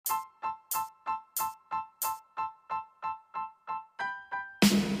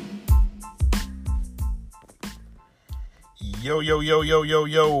Yo, yo, yo, yo, yo,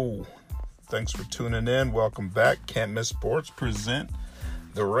 yo. Thanks for tuning in. Welcome back. Can't Miss Sports present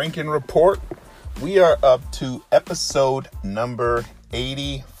the Ranking Report. We are up to episode number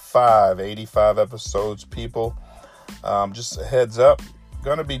 85. 85 episodes, people. Just a heads up.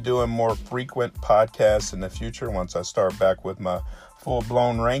 Going to be doing more frequent podcasts in the future once I start back with my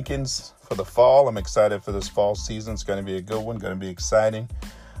full-blown rankings for the fall. I'm excited for this fall season. It's going to be a good one. Going to be exciting.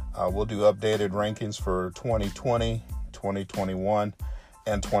 We'll do updated rankings for 2020, 2021,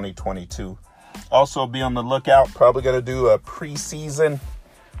 and 2022. Also, be on the lookout. Probably going to do a preseason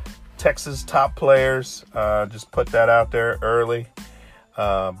Texas top players. Just put that out there early.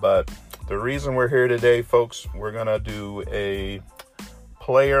 But the reason we're here today, folks, we're going to do a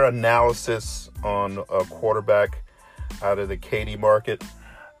player analysis on a quarterback out of the Katy market.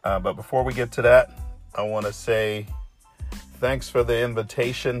 But before we get to that, I want to say thanks for the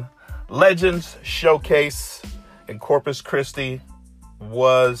invitation. Legends Showcase in Corpus Christi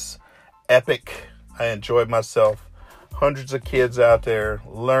was epic. I enjoyed myself. Hundreds of kids out there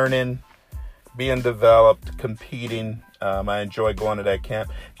learning, being developed, competing. I enjoy going to that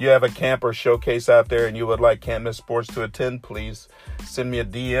camp. If you have a camp or showcase out there and you would like Can't Miss Sports to attend, please send me a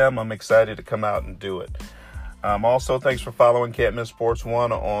DM. I'm excited to come out and do it. Also, thanks for following Can't Miss Sports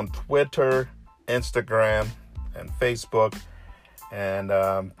 1 on Twitter, Instagram, and Facebook.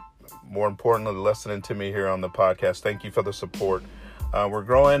 And more importantly, listening to me here on the podcast. Thank you for the support. We're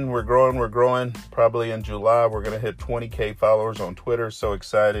growing. Probably in July, we're going to hit 20K followers on Twitter. So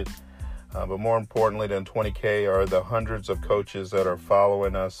excited. But more importantly than 20K are the hundreds of coaches that are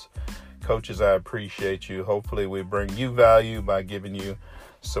following us. Coaches, I appreciate you. Hopefully we bring you value by giving you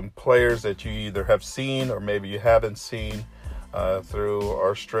some players that you either have seen or maybe you haven't seen through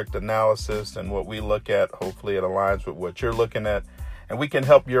our strict analysis and what we look at. Hopefully it aligns with what you're looking at and we can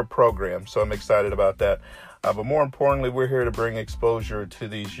help your program. So I'm excited about that. But more importantly, we're here to bring exposure to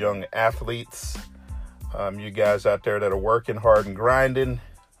these young athletes. You guys out there that are working hard and grinding.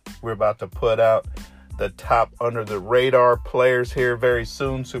 We're about to put out the top under the radar players here very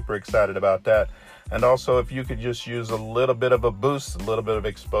soon. Super excited about that. And also, if you could just use a little bit of a boost, a little bit of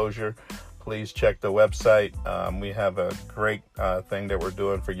exposure, please check the website. We have a great thing that we're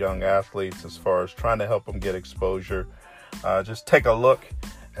doing for young athletes as far as trying to help them get exposure. Just take a look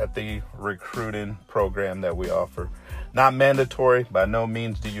at the recruiting program that we offer. Not mandatory. By no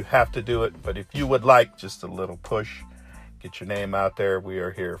means do you have to do it. But if you would like just a little push, get your name out there. We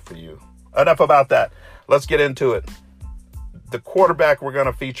are here for you. Enough about that. Let's get into it. The quarterback we're going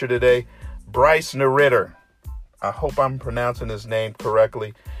to feature today, Bryce Neuritter. I hope I'm pronouncing his name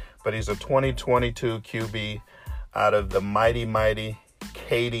correctly, but he's a 2022 QB out of the mighty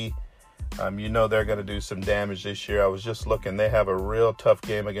Katy. You know they're going to do some damage this year. I was just looking. They have a real tough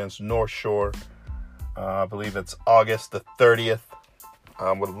game against North Shore. I believe it's August the 30th.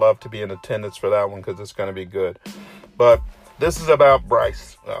 I would love to be in attendance for that one because it's going to be good. But this is about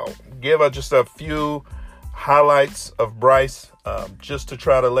Bryce. I'll give just a few highlights of Bryce just to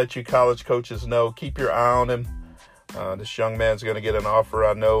try to let you college coaches know. Keep your eye on him. This young man's going to get an offer,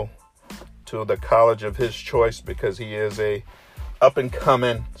 I know, to the college of his choice because he is a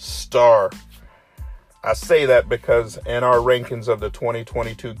up-and-coming star. I say that because in our rankings of the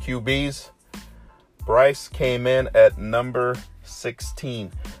 2022 QBs, Bryce came in at number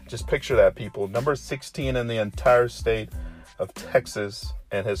 16. Just picture that, people. Number 16 in the entire state of Texas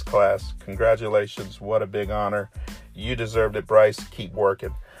in his class. Congratulations. What a big honor. You deserved it, Bryce. Keep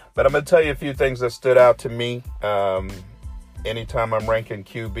working. But I'm going to tell you a few things that stood out to me. Anytime I'm ranking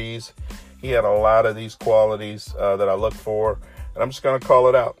QBs, he had a lot of these qualities that I look for. And I'm just going to call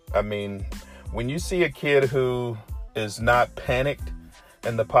it out. I mean, when you see a kid who is not panicked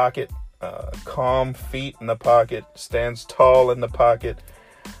in the pocket, calm feet in the pocket, stands tall in the pocket,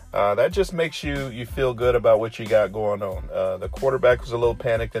 that just makes you feel good about what you got going on. The quarterback was a little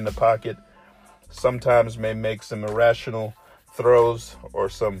panicked in the pocket. Sometimes may make some irrational throws or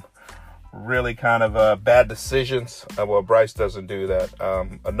some really kind of bad decisions. Well, Bryce doesn't do that.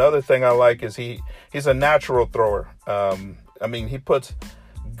 Another thing I like is he's a natural thrower. He puts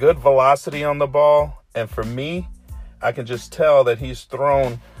good velocity on the ball. And for me, I can just tell that he's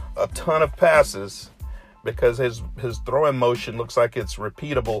thrown a ton of passes because his throwing motion looks like it's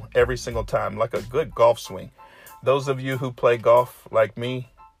repeatable every single time, like a good golf swing. Those of you who play golf like me,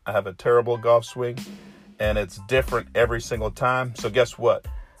 I have a terrible golf swing, and it's different every single time. So guess what?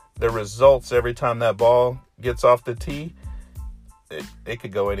 The results every time that ball gets off the tee, it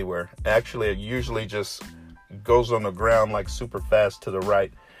could go anywhere. Actually, it usually just goes on the ground like super fast to the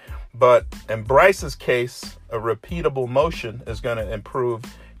right. But in Bryce's case, a repeatable motion is going to improve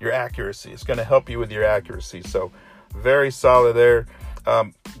your accuracy. It's going to help you with your accuracy. So very solid there.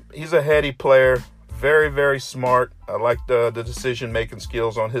 He's a heady player, very, very smart. I like the decision-making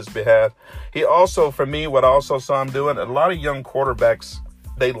skills on his behalf. He also, for me, what I also saw him doing, a lot of young quarterbacks,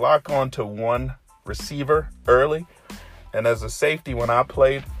 they lock on to one receiver early. And as a safety, when I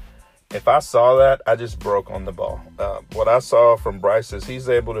played, if I saw that, I just broke on the ball. What I saw from Bryce is he's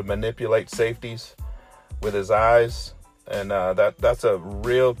able to manipulate safeties with his eyes. And that's a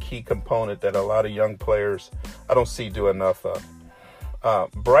real key component that a lot of young players I don't see do enough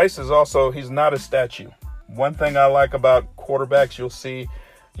of. Bryce is also, he's not a statue. One thing I like about quarterbacks, you'll see,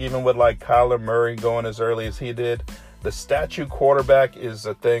 even with like Kyler Murray going as early as he did, the statue quarterback is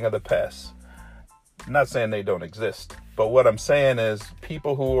a thing of the past. I'm not saying they don't exist, but what I'm saying is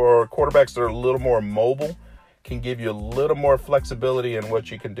people who are quarterbacks that are a little more mobile can give you a little more flexibility in what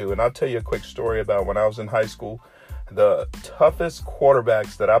you can do. And I'll tell you a quick story about when I was in high school. The toughest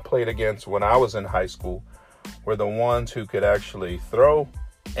quarterbacks that I played against when I was in high school were the ones who could actually throw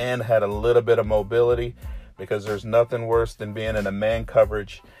and had a little bit of mobility, because there's nothing worse than being in a man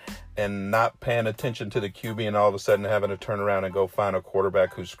coverage and not paying attention to the QB and all of a sudden having to turn around and go find a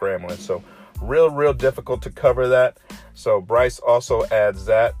quarterback who's scrambling. So real difficult to cover that. So Bryce also adds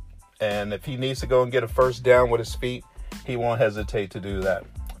that. And if he needs to go and get a first down with his feet, he won't hesitate to do that.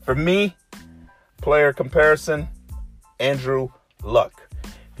 For me, player comparison, Andrew Luck.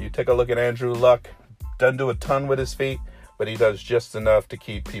 If you take a look at Andrew Luck, doesn't do a ton with his feet, but he does just enough to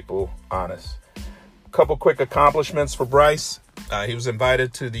keep people honest. A couple quick accomplishments for Bryce. He was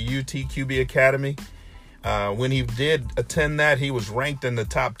invited to the UT QB Academy. When he did attend that, he was ranked in the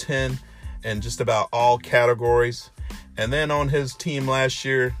top 10 in just about all categories. And then on his team last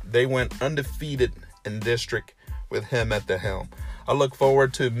year, they went undefeated in district with him at the helm. I look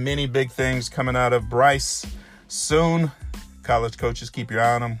forward to many big things coming out of Bryce soon. College coaches, keep your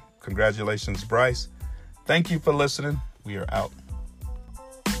eye on him. Congratulations, Bryce. Thank you for listening. We are out.